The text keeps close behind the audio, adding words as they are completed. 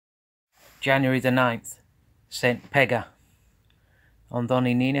January the 9th, Saint Pega. Ond o'n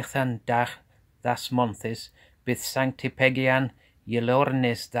i'n unichan dach das monthis, bydd Sancti Pegian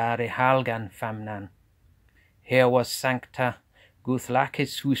Yelornis dar e halgan famnan. Here was Sancta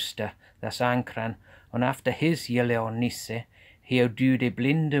Guthlakis Husta das ankran, and after his Yelornisse, he dude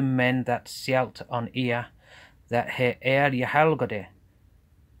blindum men that sialt on ia, that he Jehalgode,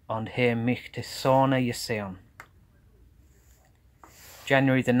 and he michte sona Jeseon.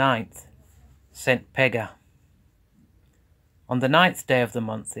 January the 9th, Saint Pega. On the 9th day of the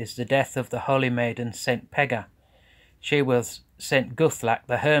month is the death of the holy maiden Saint Pega. She was Saint Guthlak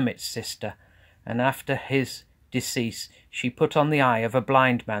the hermit's sister, and after his decease she put on the eye of a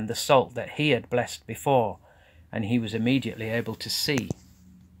blind man the salt that he had blessed before, and he was immediately able to see.